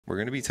we're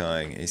going to be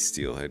tying a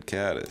steelhead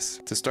caddis.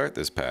 To start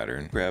this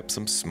pattern, grab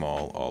some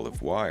small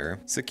olive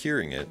wire,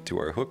 securing it to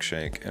our hook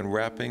shank and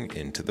wrapping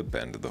into the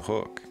bend of the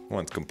hook.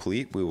 Once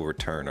complete, we will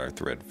return our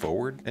thread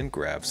forward and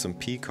grab some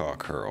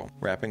peacock herl,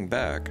 wrapping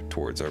back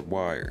towards our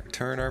wire.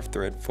 Turn our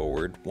thread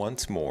forward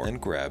once more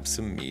and grab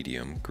some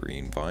medium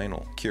green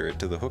vinyl. Cure it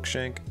to the hook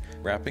shank,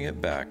 wrapping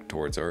it back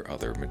towards our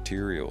other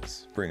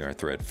materials. Bring our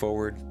thread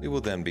forward. We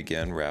will then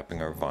begin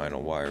wrapping our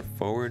vinyl wire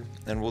forward,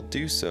 and we'll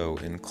do so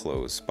in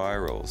closed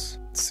spirals,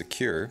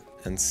 secure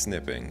and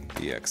snipping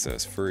the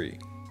excess free.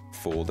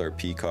 Fold our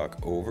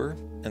peacock over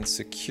and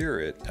secure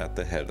it at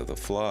the head of the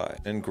fly,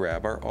 and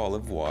grab our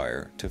olive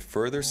wire to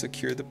further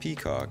secure the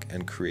peacock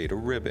and create a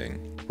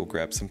ribbing. We'll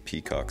grab some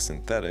peacock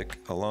synthetic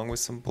along with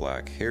some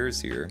black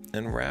hare's ear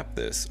and wrap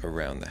this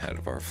around the head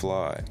of our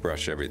fly.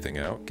 Brush everything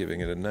out,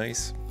 giving it a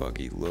nice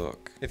buggy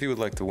look. If you would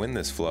like to win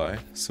this fly,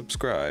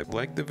 subscribe,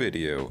 like the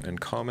video, and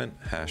comment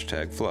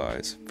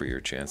 #flies for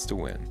your chance to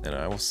win, and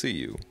I will see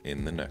you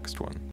in the next one.